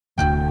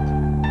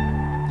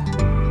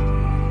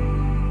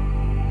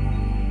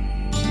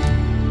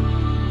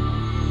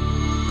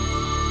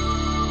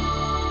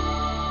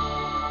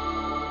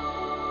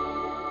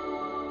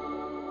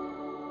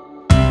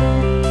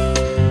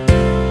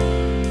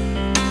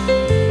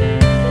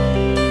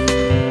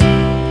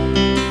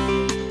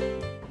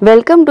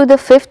Welcome to the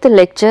fifth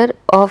lecture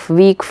of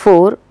week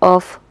 4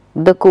 of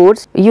the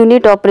course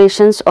Unit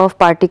Operations of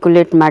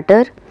Particulate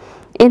Matter.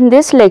 In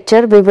this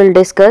lecture, we will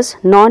discuss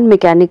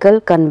non-mechanical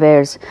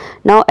conveyors.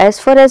 Now, as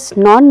far as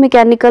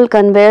non-mechanical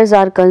conveyors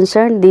are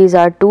concerned, these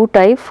are two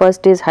types.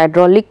 First is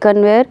hydraulic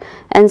conveyor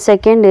and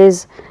second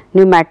is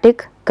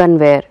pneumatic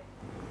conveyor.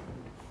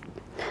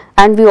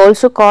 And we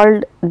also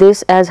called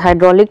this as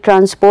hydraulic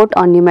transport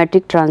or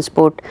pneumatic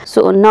transport.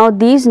 So, now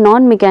these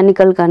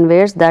non-mechanical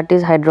conveyors, that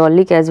is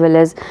hydraulic as well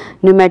as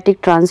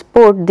pneumatic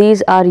transport,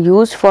 these are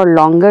used for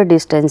longer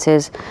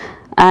distances.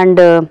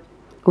 And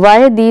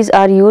why these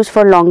are used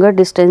for longer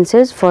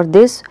distances? For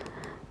this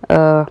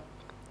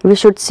we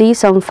should see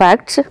some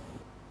facts.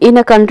 In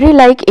a country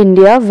like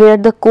India, where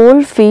the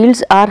coal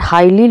fields are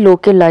highly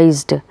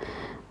localized,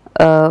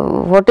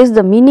 what is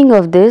the meaning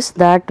of this?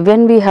 That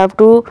when we have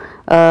to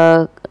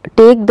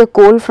take the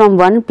coal from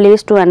one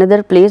place to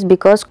another place,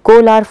 because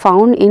coal are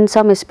found in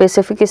some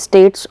specific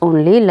states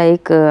only,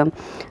 like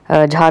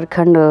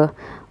Jharkhand,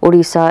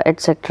 Odisha,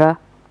 etc.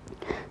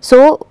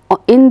 So,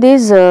 in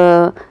these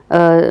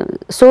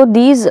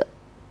these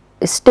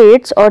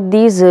states or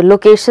these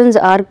locations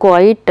are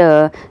quite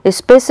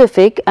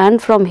specific,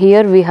 and from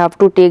here we have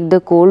to take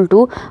the coal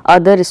to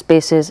other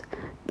spaces.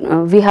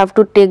 We have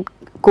to take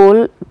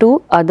coal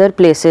to other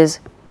places.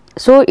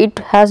 So, it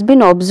has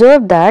been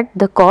observed that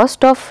the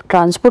cost of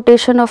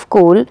transportation of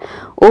coal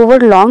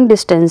over long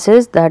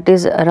distances, that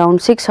is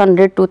around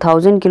 600 to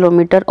 1000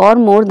 kilometer or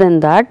more than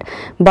that,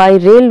 by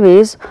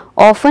railways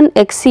often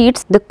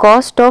exceeds the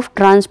cost of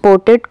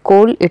transported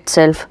coal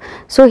itself.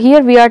 So,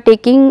 here we are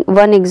taking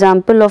one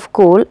example of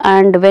coal,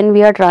 and when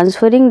we are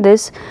transferring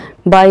this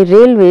by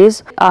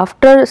railways,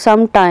 after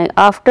some time,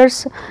 after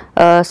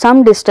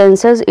some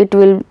distances, it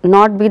will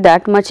not be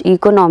that much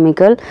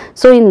economical.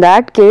 So, in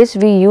that case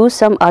we use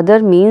some other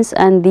means,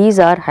 and these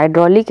are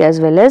hydraulic as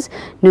well as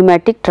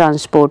pneumatic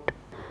transport.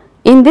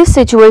 In this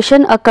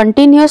situation, a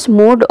continuous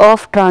mode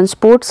of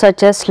transport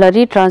such as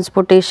slurry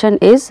transportation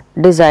is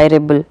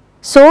desirable.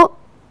 So,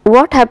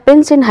 what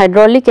happens in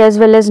hydraulic as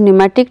well as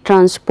pneumatic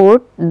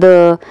transport?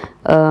 The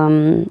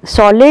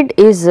solid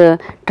is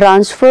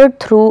transferred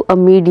through a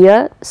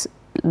media,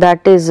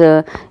 that is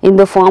in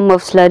the form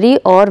of slurry,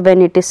 or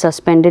when it is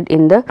suspended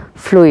in the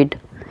fluid.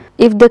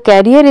 If the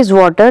carrier is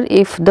water,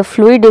 if the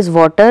fluid is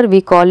water, we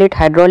call it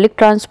hydraulic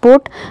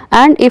transport,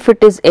 and if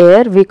it is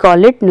air, we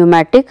call it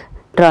pneumatic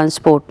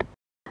transport.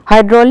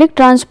 Hydraulic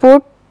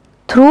transport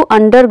through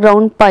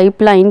underground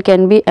pipeline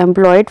can be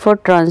employed for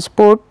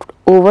transport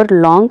over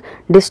long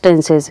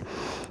distances.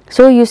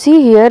 So, you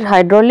see here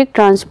hydraulic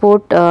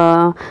transport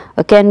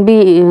can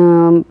be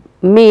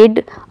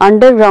made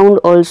underground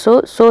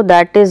also. So,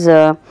 that is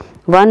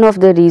one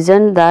of the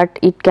reason that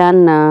it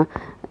can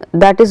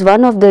that is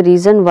one of the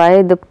reason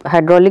why the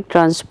hydraulic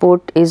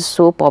transport is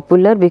so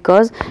popular,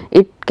 because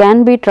it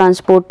can be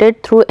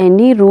transported through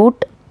any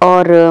route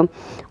or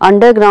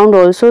underground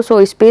also.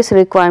 So, space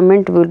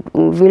requirement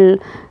will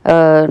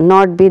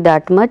not be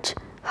that much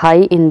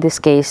high in this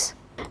case.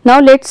 Now,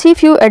 let us see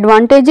few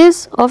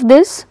advantages of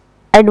this.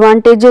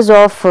 Advantages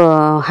of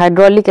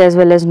hydraulic as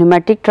well as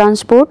pneumatic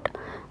transport,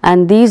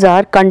 and these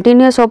are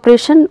continuous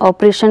operation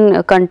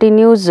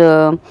continues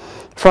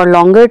for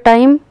longer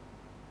time,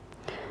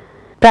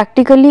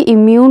 practically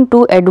immune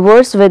to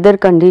adverse weather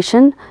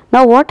condition.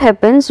 Now, what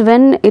happens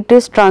when it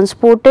is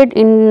transported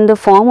in the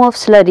form of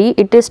slurry?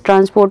 It is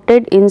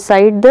transported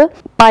inside the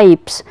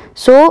pipes.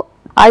 So,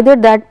 either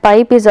that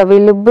pipe is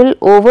available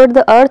over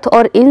the earth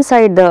or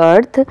inside the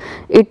earth,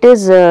 it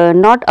is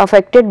not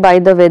affected by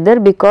the weather,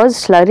 because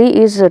slurry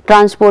is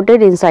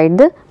transported inside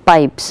the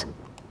pipes.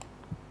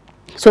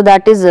 So,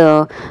 that is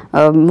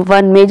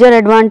one major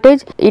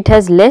advantage. It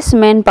has less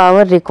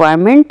manpower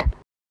requirement,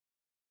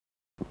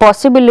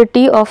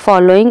 possibility of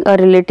following a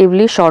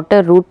relatively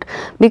shorter route,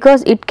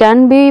 because it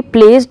can be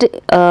placed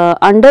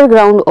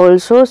underground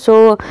also.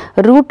 So,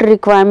 route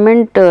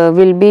requirement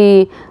will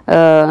be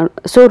can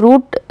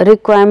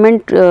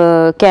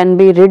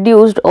be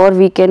reduced, or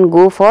we can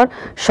go for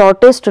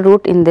shortest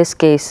route in this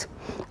case.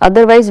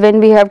 Otherwise, when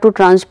we have to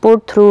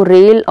transport through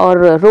rail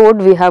or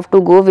road, we have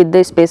to go with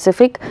the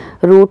specific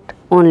route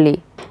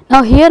only.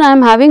 Now, here I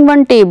am having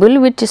one table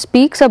which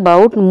speaks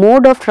about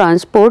mode of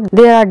transport.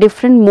 There are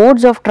different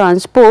modes of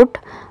transport,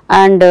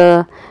 and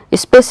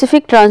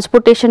specific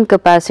transportation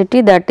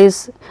capacity, that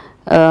is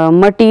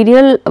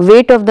material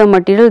weight of the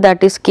material,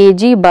 that is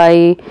kg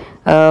by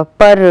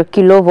per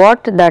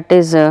kilowatt, that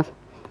is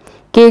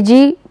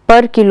kg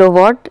per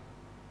kilowatt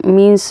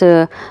means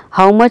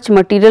how much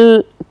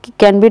material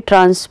can be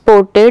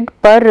transported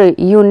per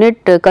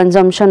unit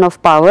consumption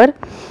of power,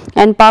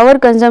 and power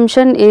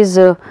consumption is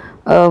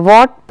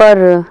watt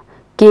per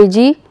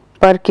kg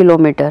per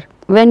kilometer.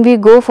 When we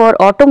go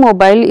for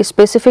automobile,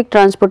 specific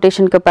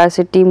transportation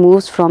capacity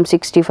moves from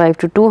 65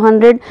 to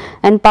 200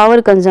 and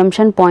power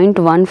consumption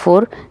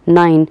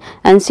 0.149,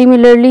 and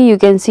similarly you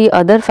can see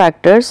other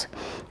factors.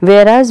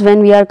 Whereas,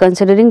 when we are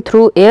considering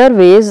through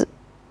airways,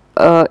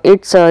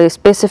 its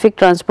specific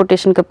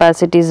transportation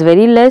capacity is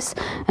very less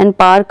and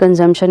power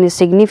consumption is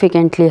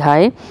significantly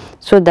high.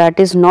 So, that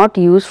is not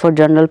used for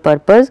general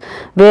purpose,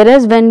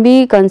 whereas when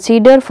we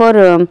consider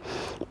for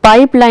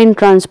pipeline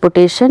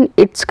transportation,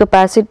 its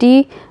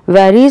capacity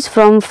varies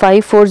from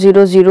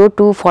 5400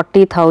 to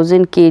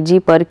 40,000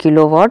 kg per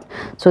kilowatt.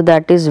 So,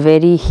 that is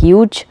very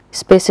huge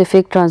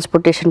specific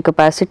transportation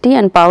capacity,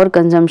 and power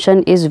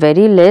consumption is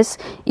very less,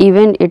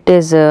 even it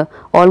is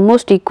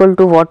almost equal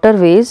to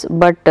waterways,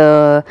 but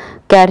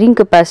carrying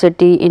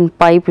capacity in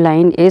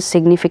pipeline is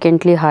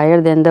significantly higher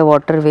than the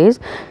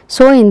waterways.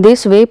 So, in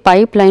this way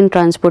pipeline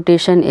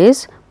transportation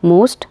is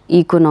most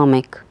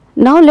economic.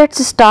 Now, let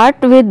us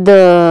start with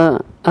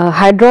the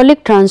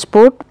hydraulic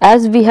transport.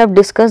 As we have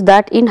discussed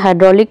that in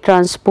hydraulic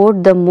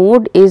transport the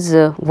mode is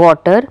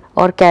water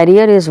or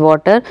carrier is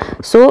water.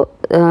 So,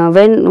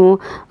 when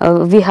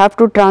we have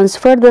to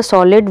transfer the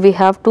solid, we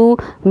have to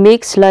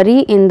make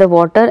slurry in the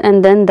water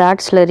and then that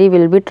slurry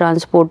will be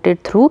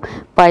transported through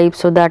pipe.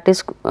 So, that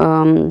is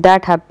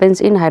that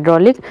happens in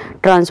hydraulic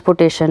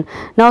transportation.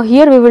 Now,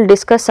 here we will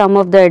discuss some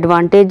of the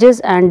advantages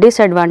and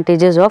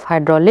disadvantages of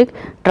hydraulic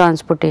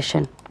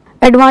transportation.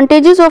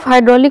 Advantages of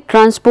hydraulic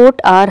transport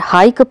are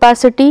high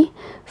capacity,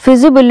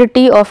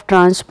 feasibility of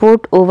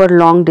transport over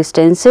long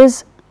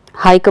distances.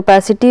 High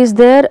capacity is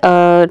there,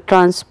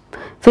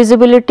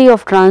 feasibility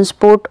of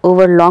transport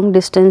over long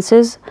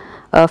distances,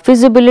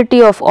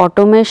 feasibility of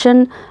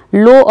automation,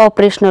 low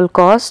operational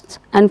costs,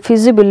 and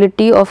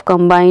feasibility of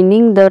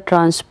combining the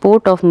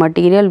transport of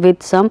material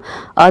with some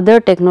other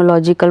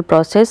technological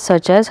process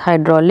such as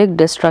hydraulic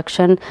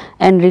destruction,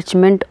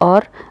 enrichment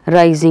or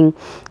rising.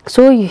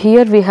 So,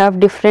 here we have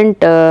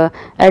different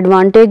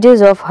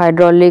advantages of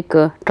hydraulic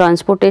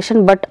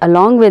transportation, but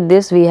along with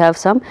this we have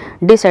some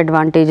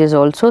disadvantages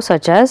also,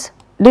 such as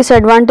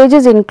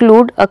disadvantages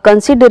include a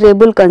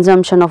considerable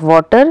consumption of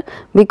water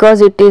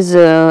because it is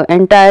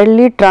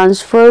entirely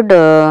transferred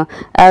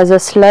as a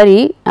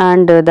slurry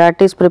and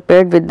that is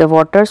prepared with the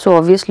water. So,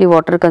 obviously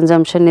water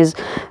consumption is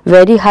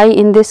very high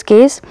in this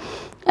case,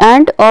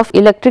 and of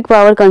electric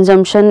power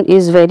consumption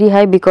is very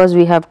high because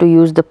we have to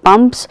use the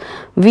pumps,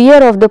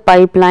 wear of the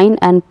pipeline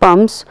and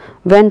pumps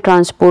when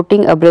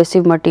transporting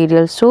abrasive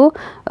material. So,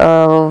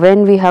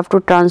 when we have to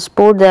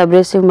transport the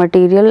abrasive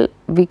material,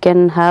 we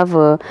can have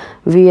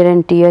wear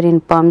and tear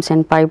in pumps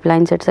and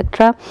pipelines,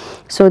 etc.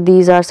 So,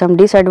 these are some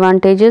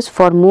disadvantages.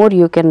 For more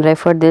you can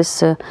refer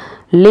this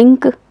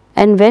link.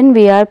 And when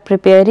we are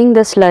preparing the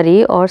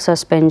slurry or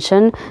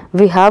suspension,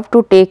 we have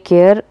to take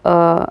care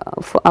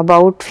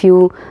about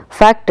few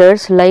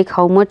factors like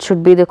how much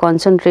should be the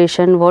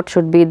concentration, what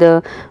should be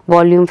the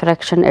volume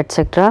fraction,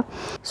 etc.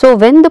 So,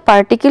 when the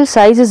particle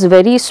size is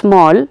very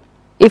small,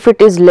 if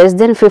it is less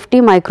than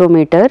 50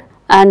 micrometer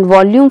and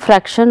volume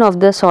fraction of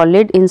the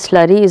solid in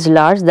slurry is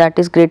large, that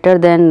is greater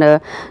than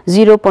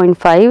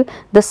 0.5,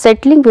 the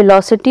settling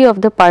velocity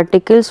of the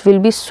particles will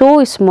be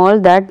so small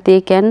that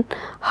they can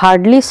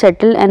hardly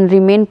settle and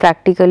remain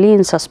practically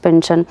in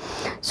suspension.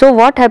 So,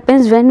 what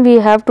happens when we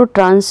have to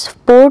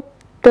transport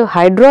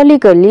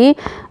hydraulically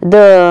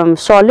the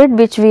solid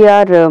which we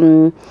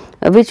are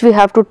which we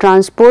have to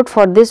transport?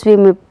 For this we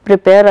may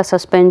prepare a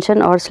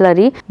suspension or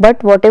slurry,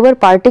 but whatever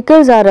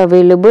particles are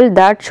available,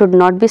 that should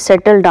not be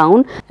settled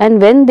down,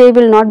 and when they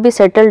will not be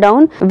settled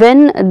down,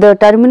 when the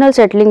terminal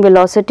settling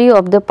velocity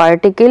of the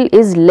particle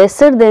is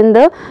lesser than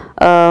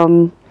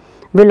the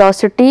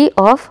velocity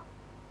of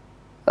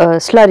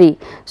slurry.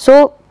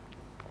 So,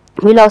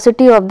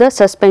 velocity of the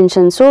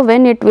suspension. So,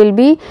 when it will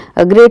be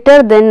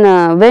greater than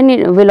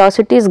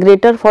velocity is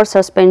greater for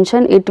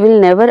suspension, it will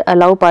never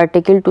allow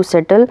particle to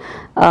settle.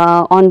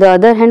 On the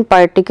other hand,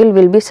 particle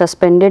will be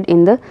suspended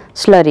in the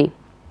slurry.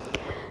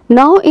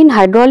 Now, in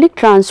hydraulic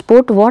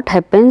transport, what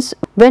happens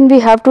when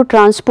we have to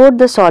transport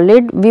the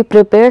solid? We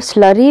prepare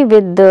slurry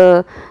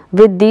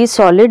with these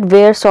solid,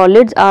 where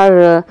solids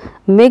are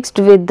mixed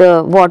with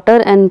the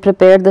water and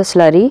prepare the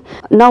slurry.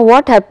 Now,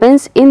 what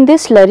happens in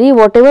this slurry?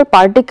 Whatever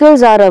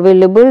particles are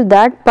available,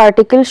 that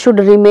particle should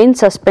remain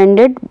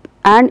suspended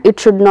and it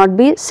should not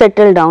be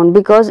settled down,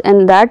 because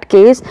in that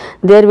case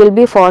there will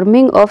be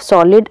forming of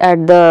solid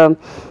at the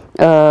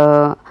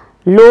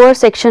lower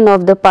section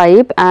of the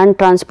pipe and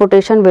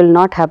transportation will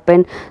not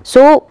happen.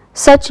 So,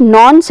 such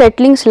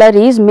non-settling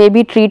slurries may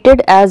be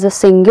treated as a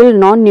single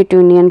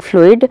non-Newtonian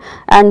fluid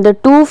and the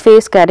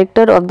two-phase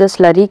character of the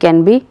slurry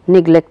can be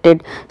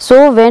neglected.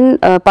 So, when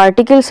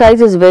particle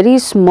size is very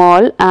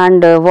small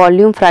and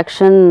volume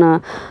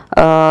fraction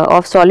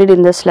of solid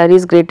in the slurry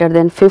is greater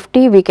than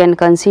 50, we can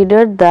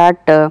consider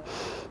that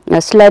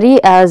slurry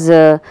as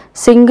a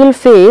single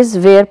phase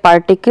where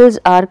particles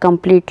are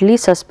completely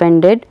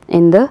suspended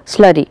in the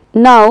slurry.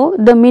 Now,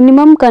 the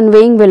minimum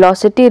conveying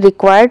velocity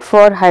required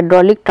for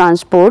hydraulic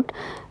transport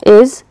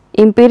is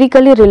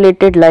empirically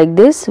related like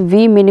this: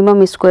 V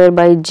minimum square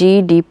by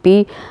G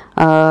dP.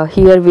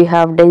 Here we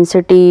have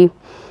density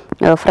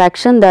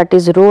fraction, that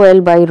is rho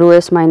L by rho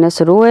S minus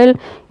rho L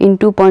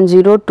into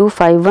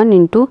 0.0251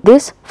 into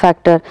this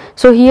factor.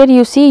 So here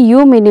you see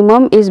u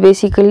minimum is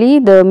basically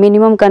the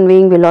minimum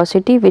conveying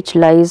velocity which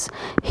lies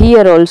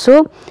here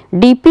also.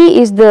 dP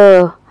is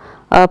the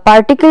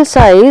particle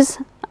size,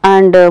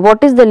 and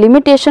what is the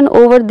limitation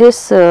over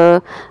this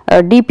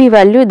dP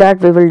value, that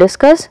we will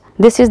discuss.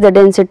 This is the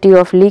density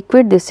of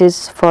liquid, this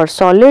is for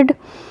solid,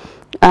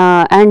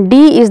 and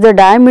d is the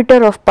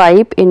diameter of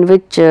pipe in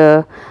which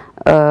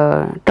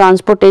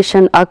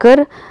transportation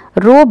occur.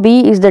 Rho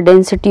b is the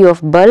density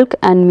of bulk,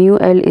 and mu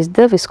L is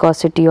the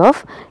viscosity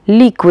of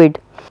liquid.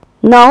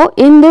 Now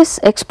in this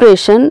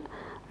expression,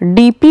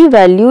 dP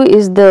value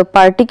is the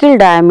particle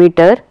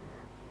diameter,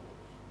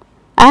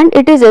 and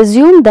it is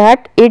assumed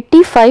that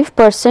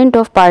 85%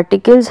 of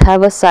particles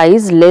have a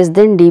size less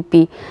than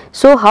dP.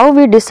 So how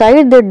we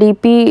decide the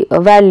dP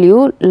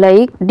value?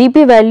 Like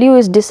dP value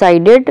is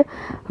decided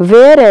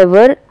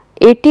wherever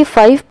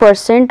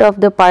 85% of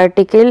the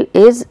particle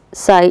is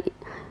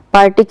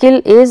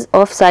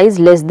of size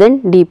less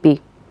than dP.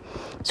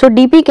 So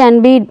dP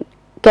can be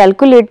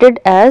calculated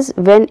as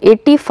when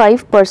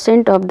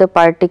 85% of the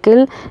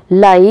particle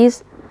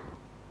lies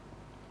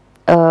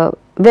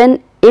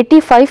when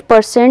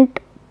 85%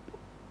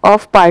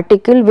 of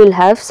particle will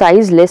have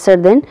size lesser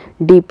than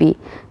dP.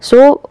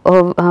 So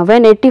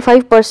when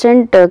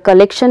 85%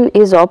 collection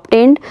is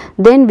obtained,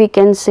 then we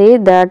can say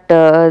that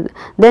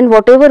then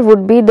whatever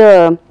would be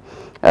the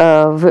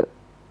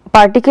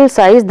particle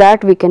size,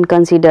 that we can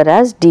consider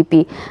as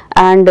dP,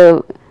 and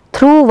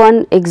through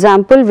one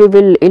example we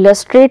will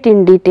illustrate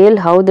in detail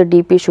how the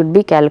dP should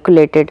be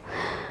calculated.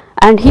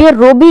 And here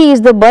rho b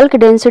is the bulk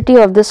density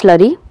of the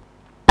slurry,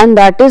 and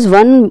that is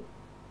 1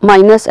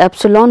 minus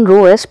epsilon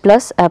rho S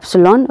plus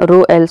epsilon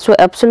rho L. So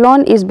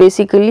epsilon is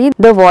basically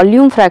the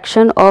volume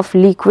fraction of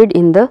liquid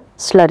in the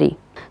slurry.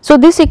 So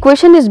this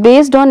equation is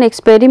based on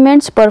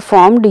experiments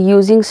performed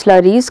using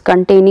slurries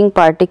containing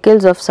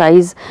particles of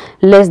size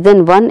less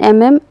than 1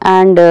 mm,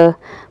 and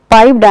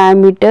pipe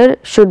diameter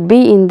should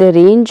be in the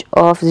range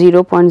of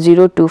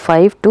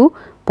 0.025 to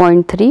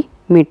 0.3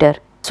 meter.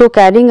 So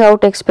carrying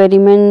out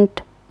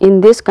experiment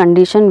in this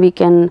condition, we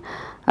can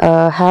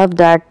have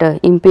that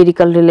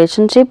empirical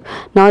relationship.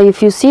 Now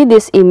if you see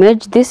this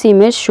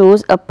image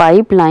shows a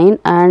pipeline,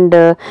 and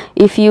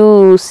if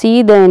you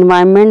see the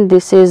environment,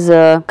 this is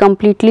a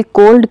completely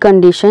cold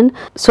condition.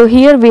 So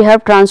here we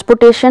have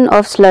transportation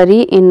of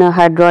slurry in a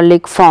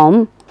hydraulic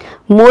form.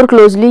 More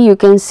closely you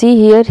can see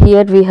here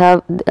we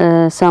have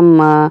some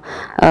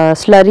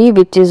slurry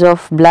which is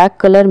of black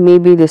color,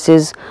 maybe this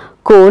is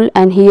coal,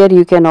 and here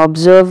you can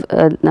observe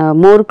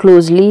more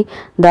closely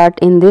that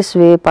in this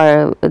way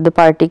the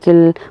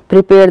particle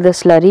prepare the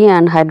slurry,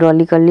 and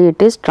hydraulically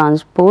it is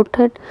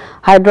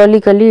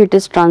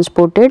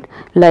transported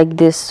like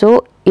this.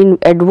 So in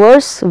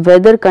adverse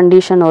weather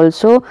condition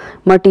also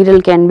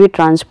material can be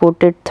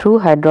transported through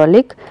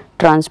hydraulic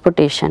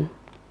transportation.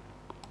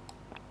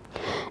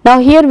 Now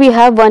here we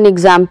have one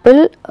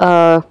example.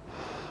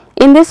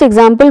 In this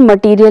example,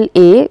 material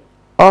A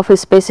of a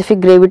specific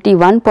gravity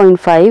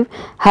 1.5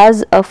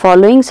 has a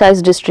following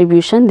size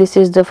distribution. This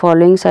is the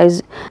following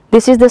size,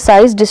 this is the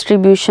size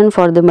distribution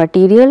for the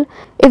material.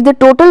 If the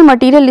total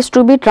material is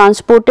to be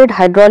transported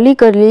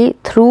hydraulically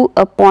through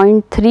a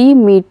 0.3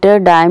 meter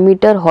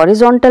diameter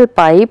horizontal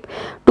pipe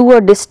to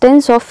a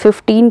distance of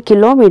 15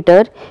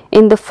 km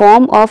in the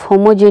form of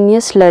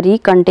homogeneous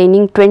slurry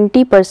containing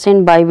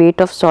 20% by weight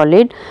of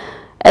solid,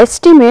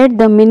 estimate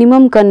the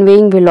minimum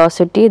conveying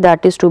velocity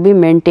that is to be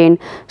maintained.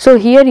 So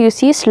here you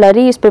see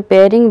slurry is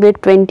preparing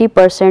with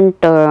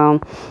 20%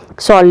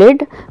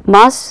 solid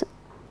mass,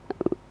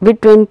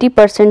 with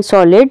 20%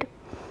 solid,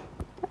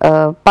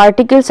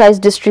 particle size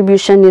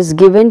distribution is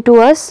given to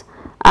us,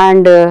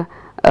 and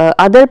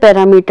other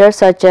parameters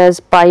such as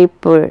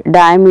pipe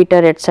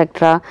diameter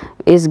etc.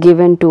 is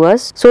given to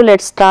us. So let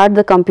us start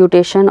the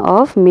computation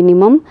of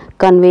minimum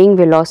conveying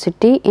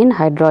velocity in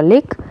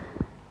hydraulic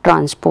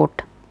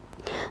transport.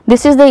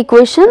 This is the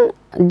equation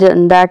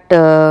that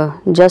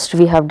just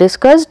we have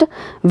discussed.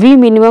 V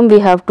minimum we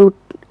have to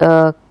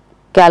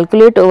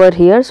calculate over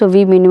here. So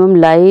V minimum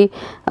lie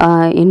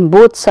in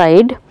both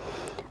side,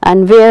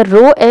 and where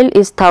rho L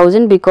is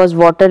 1000 because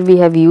water we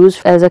have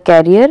used as a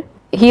carrier.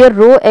 Here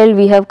rho L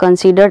we have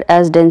considered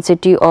as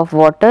density of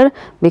water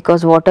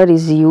because water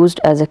is used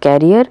as a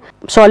carrier.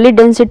 Solid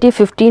density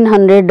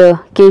 1500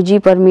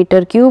 kg per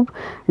meter cube.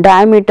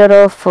 Diameter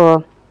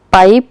of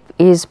pipe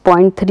is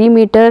 0.3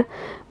 meter.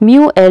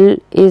 Mu L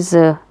is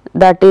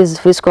that is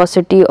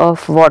viscosity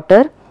of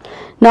water.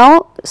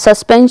 Now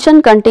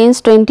suspension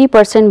contains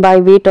 20% by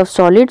weight of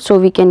solid, so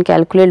we can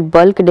calculate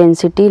bulk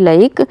density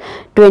like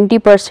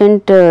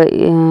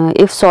 20%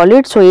 if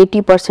solid, so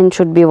 80%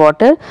 should be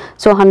water.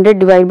 So 100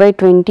 divided by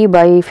 20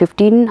 by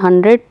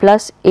 1500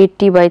 plus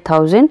 80 by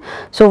 1000,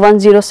 so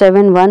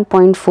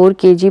 1071.4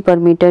 kg per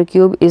meter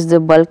cube is the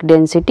bulk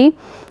density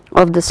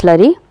of the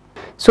slurry.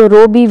 So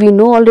rho B we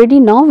know already.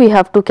 Now we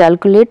have to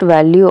calculate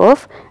value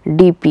of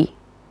dP.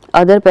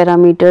 Other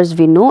parameters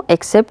we know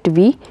except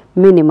V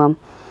minimum.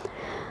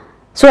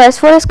 So as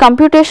far as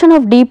computation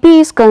of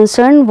dP is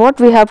concerned, what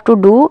we have to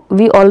do,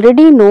 we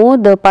already know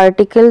the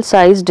particle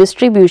size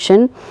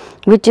distribution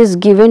which is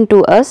given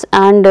to us,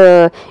 and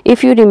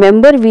if you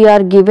remember, we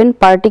are given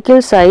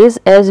particle size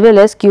as well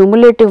as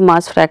cumulative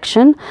mass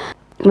fraction.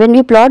 When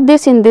we plot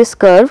this in this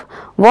curve,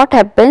 what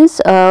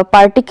happens,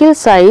 particle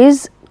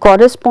size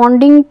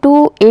corresponding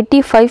to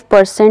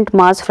 85%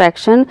 mass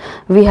fraction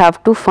we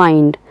have to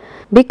find,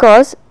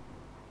 because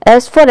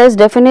as far as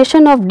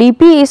definition of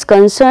dP is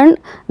concerned,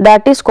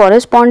 that is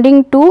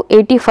corresponding to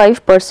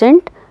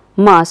 85%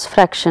 mass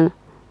fraction,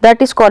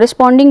 that is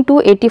corresponding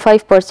to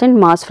 85%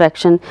 mass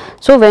fraction.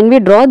 So when we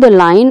draw the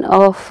line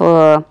of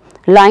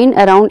line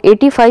around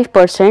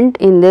 85%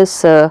 in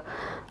this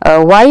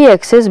y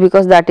axis,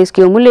 because that is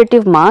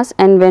cumulative mass,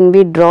 and when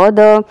we draw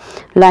the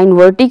line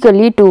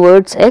vertically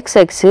towards x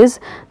axis,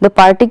 the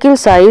particle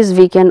size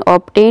we can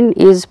obtain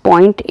is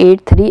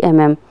 0.83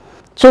 mm.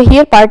 So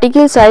here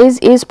particle size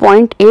is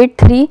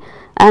 0.83,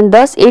 and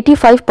thus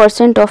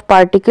 85% of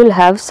particle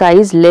have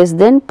size less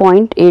than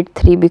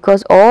 0.83,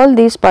 because all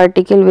these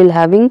particle will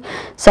having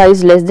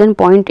size less than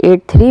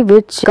 0.83,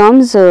 which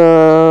comes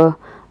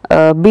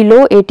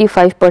below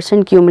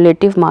 85%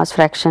 cumulative mass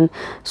fraction.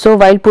 So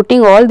while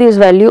putting all these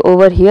value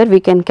over here, we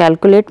can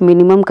calculate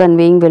minimum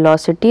conveying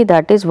velocity,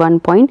 that is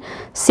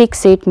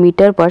 1.68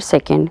 meter per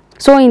second.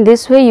 So in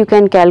this way you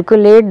can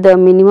calculate the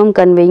minimum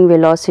conveying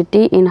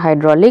velocity in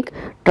hydraulic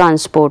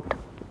transport.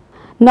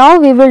 Now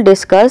we will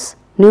discuss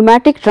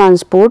pneumatic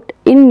transport.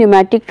 In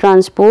pneumatic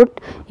transport,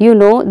 you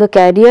know, the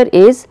carrier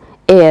is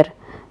air.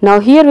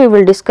 Now here we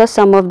will discuss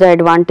some of the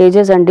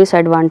advantages and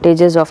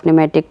disadvantages of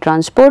pneumatic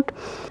transport.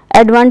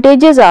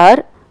 Advantages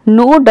are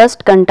no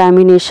dust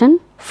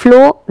contamination,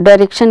 flow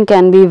direction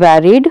can be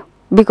varied,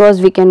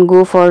 because we can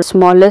go for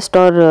smallest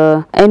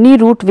or any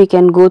route we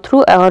can go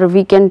through, or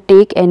we can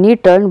take any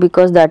turn,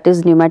 because that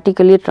is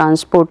pneumatically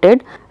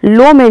transported.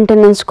 Low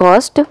maintenance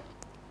cost,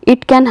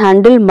 it can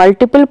handle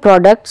multiple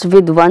products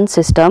with one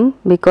system,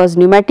 because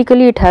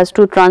pneumatically it has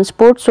to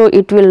transport, so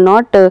it will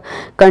not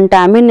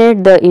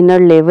contaminate the inner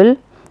level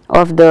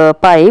of the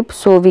pipe.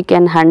 So we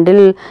can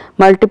handle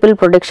multiple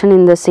production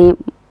in the same,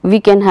 we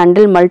can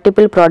handle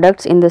multiple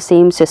products in the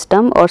same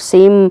system or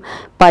same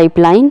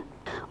pipeline.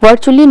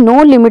 Virtually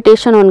no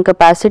limitation on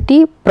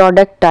capacity,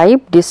 product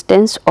type,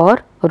 distance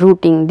or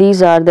routing.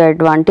 These are the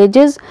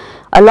advantages.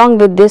 Along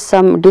with this,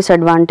 some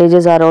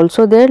disadvantages are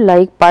also there,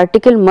 like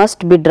particle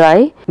must be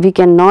dry. We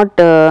cannot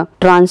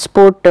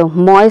transport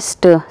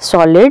moist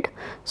solid,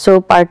 so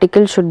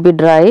particle should be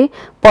dry.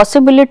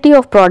 Possibility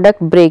of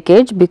product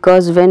breakage,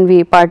 because when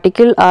we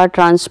particle are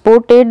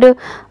transported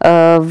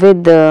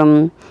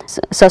with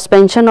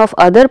suspension of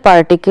other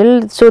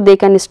particle, so they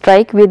can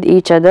strike with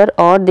each other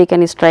or they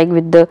can strike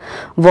with the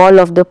wall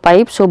of the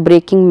pipe, so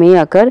breaking may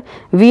occur.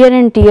 Wear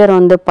and tear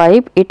on the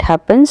pipe, it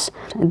happens.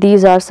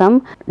 These are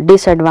some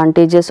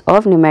disadvantages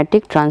of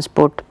pneumatic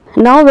transport.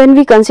 Now when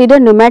we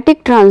consider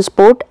pneumatic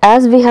transport,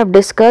 as we have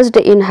discussed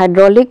in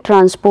hydraulic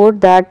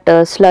transport, that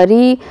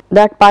slurry,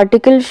 that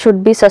particle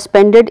should be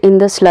suspended in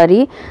the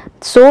slurry.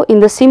 So in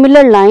the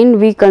similar line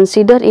we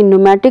consider in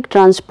pneumatic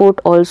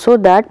transport also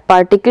that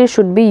particle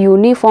should be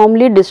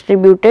uniformly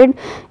distributed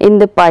in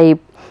the pipe.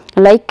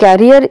 Like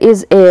carrier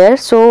is air,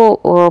 so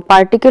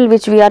particle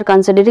which we are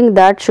considering,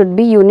 that should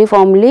be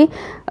uniformly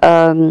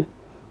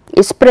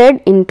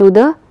spread into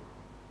the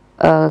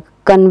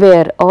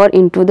conveyor or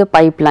into the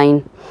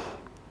pipeline.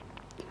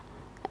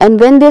 And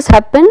when this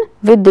happen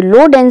with the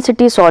low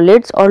density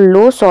solids or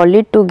low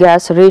solid to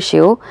gas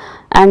ratio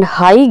and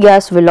high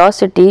gas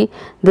velocity,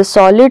 the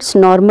solids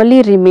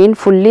normally remain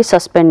fully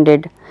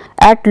suspended.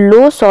 At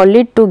low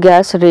solid to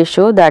gas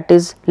ratio, that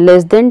is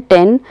less than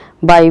 10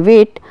 by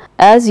weight,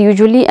 as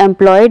usually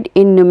employed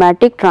in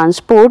pneumatic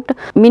transport,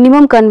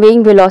 minimum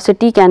conveying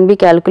velocity can be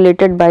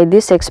calculated by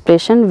this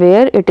expression,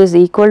 where it is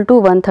equal to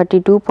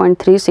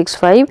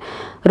 132.365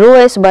 rho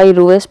s by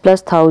rho s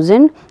plus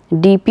 1000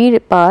 dP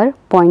per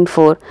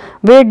 0.4,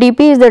 where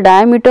dP is the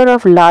diameter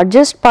of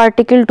largest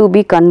particle to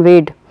be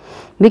conveyed.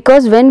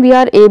 Because when we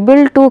are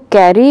able to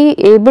convey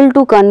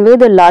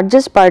the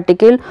largest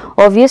particle,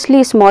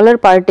 obviously smaller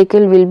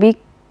particle will be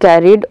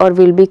carried or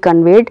will be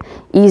conveyed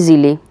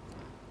easily.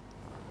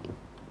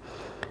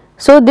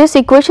 So this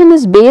equation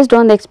is based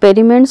on the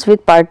experiments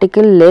with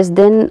particle less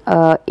than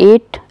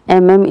 8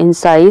 mm in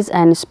size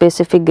and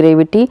specific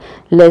gravity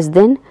less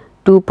than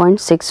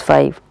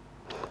 2.65.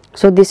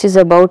 So this is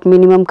about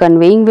minimum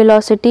conveying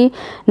velocity.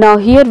 Now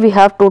here we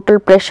have total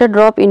pressure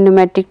drop in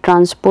pneumatic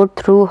transport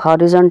through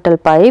horizontal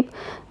pipe.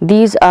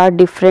 These are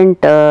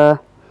different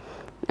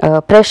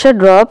pressure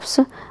drops,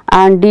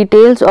 and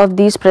details of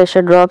these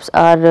pressure drops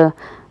are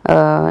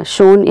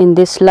shown in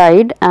this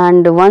slide.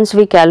 And once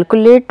we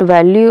calculate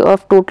value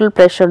of total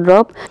pressure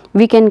drop,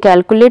 we can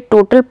calculate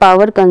total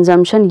power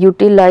consumption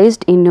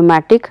utilized in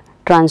pneumatic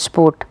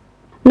transport.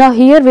 Now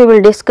here we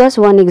will discuss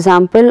one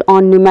example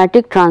on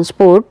pneumatic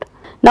transport.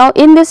 Now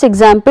in this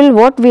example,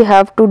 what we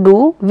have to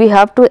do, we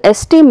have to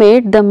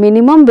estimate the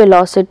minimum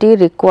velocity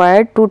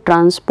required to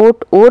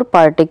transport ore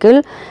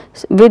particle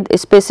with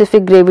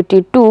specific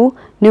gravity 2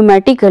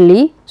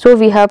 pneumatically. So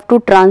we have to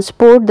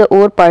transport the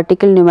ore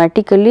particle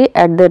pneumatically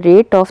at the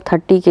rate of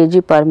 30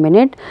 kg per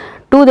minute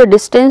to the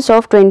distance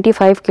of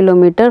 25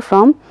 km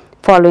from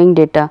following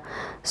data.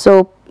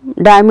 So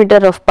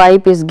diameter of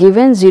pipe is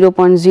given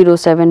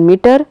 0.07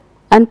 meter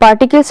and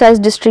particle size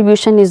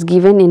distribution is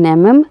given in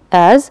mm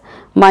as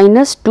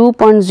minus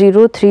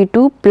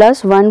 2.032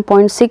 plus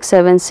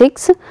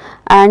 1.676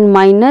 and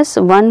minus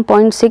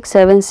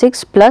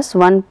 1.676 plus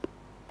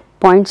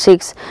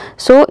 1.6.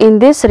 So in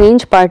this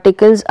range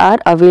particles are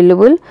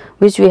available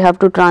which we have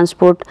to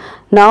transport.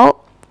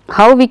 Now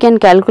how we can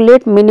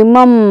calculate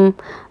minimum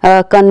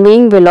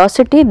conveying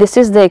velocity? This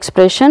is the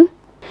expression.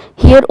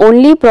 Here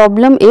only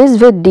problem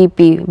is with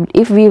dp.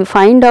 If we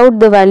find out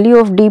the value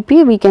of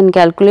dp, we can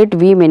calculate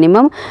v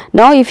minimum.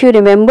 Now if you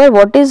remember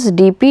what is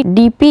dp,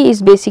 dp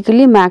is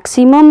basically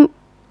maximum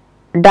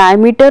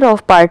diameter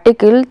of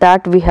particle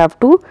that we have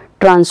to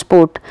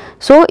transport.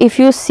 So if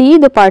you see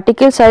the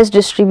particle size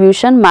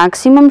distribution,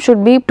 maximum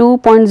should be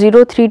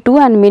 2.032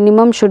 and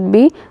minimum should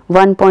be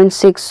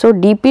 1.6. So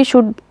dp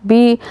should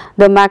be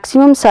the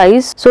maximum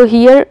size. So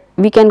here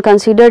we can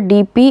consider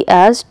dp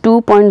as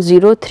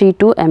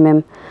 2.032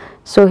 mm.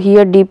 So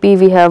here dp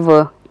we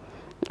have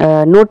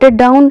noted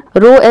down.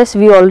 Rho s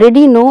we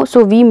already know,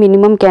 so v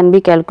minimum can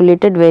be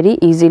calculated very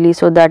easily.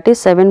 So that is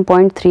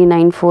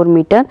 7.394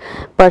 meter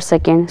per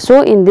second.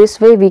 So in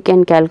this way we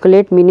can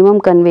calculate minimum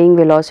conveying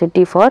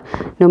velocity for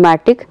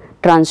pneumatic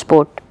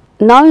transport.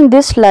 Now in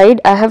this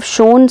slide I have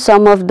shown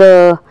some of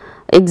the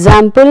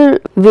example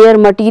where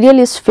material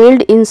is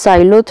filled in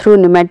silo through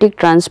pneumatic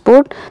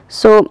transport.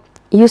 So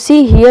you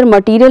see here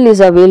material is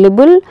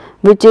available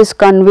which is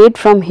conveyed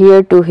from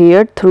here to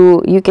here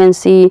through, you can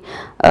see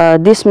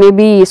this may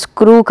be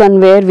screw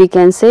conveyor we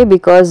can say,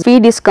 because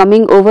feed is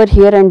coming over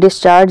here and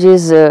discharge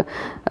is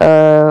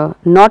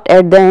not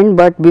at the end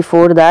but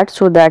before that.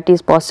 So that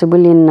is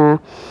possible in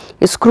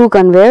screw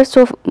conveyor.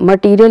 So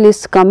material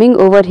is coming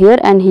over here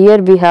and here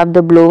we have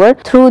the blower.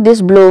 Through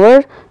this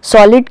blower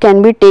solid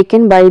can be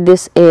taken by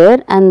this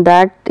air and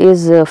that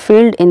is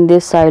filled in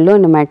this silo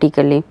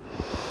pneumatically.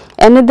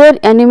 Another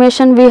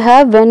animation we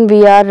have when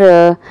we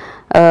are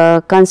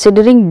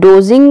considering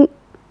dosing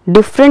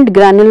different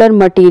granular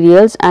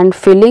materials and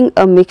filling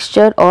a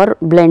mixture or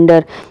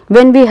blender.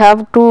 When we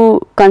have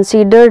to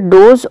consider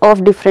dose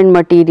of different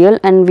material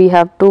and we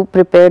have to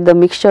prepare the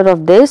mixture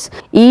of this,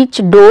 each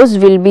dose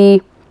will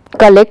be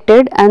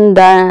collected and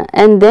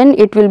then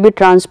it will be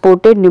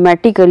transported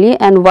pneumatically,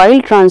 and while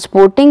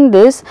transporting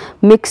this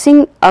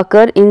mixing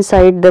occur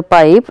inside the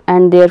pipe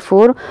and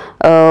therefore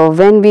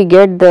when we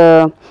get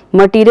the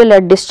material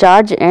at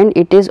discharge end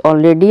it is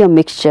already a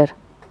mixture.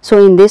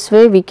 So in this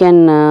way we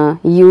can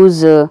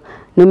use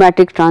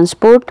pneumatic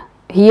transport.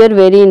 Here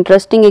very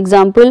interesting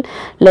example,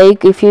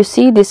 like if you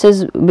see this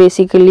is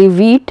basically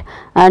wheat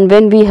and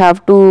when we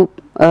have to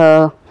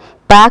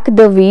pack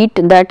the wheat,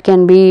 that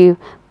can be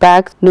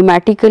packed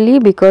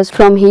pneumatically because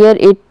from here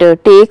it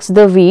takes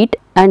the wheat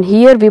and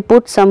here we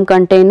put some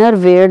container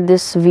where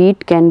this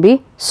wheat can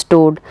be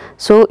stored.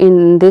 So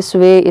in this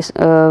way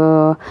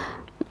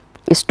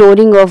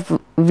storing of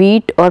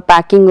wheat or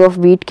packing of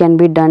wheat can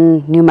be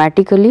done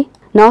pneumatically.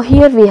 Now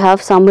here we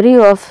have summary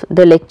of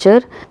the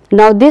lecture.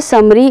 Now this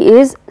summary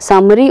is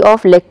summary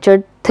of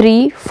lecture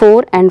 3,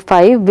 4 and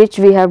 5 which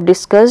we have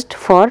discussed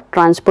for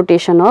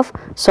transportation of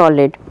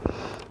solid.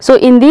 So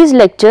in these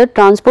lecture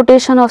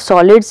transportation of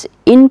solids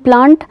in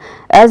plant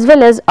as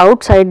well as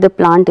outside the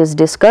plant is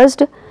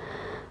discussed.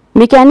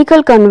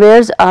 Mechanical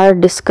conveyors are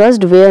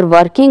discussed where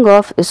working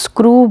of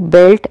screw,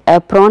 belt,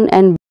 apron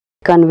and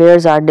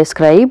conveyors are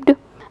described.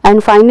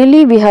 And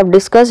finally we have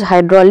discussed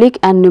hydraulic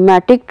and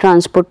pneumatic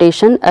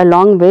transportation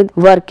along with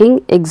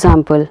working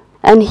example.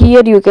 And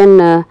here you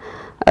can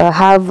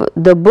have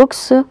the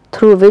books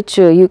through which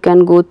you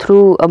can go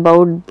through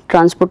about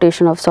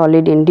transportation of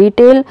solid in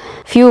detail.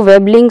 Few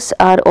web links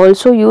are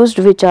also used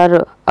which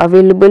are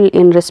available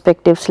in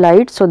respective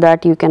slides so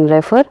that you can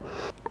refer.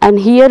 And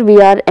here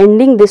we are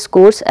ending this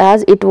course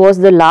as it was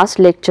the last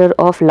lecture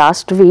of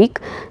last week.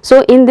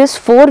 So in this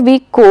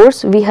 4-week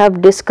course we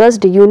have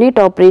discussed unit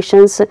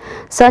operations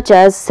such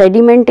as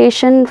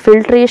sedimentation,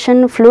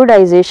 filtration,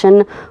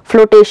 fluidization,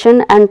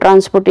 flotation and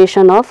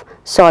transportation of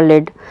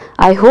solid.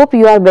 I hope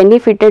you are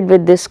benefited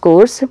with this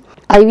course.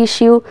 I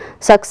wish you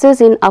success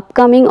in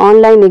upcoming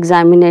online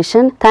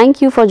examination.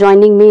 Thank you for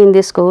joining me in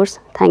this course.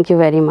 Thank you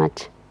very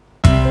much.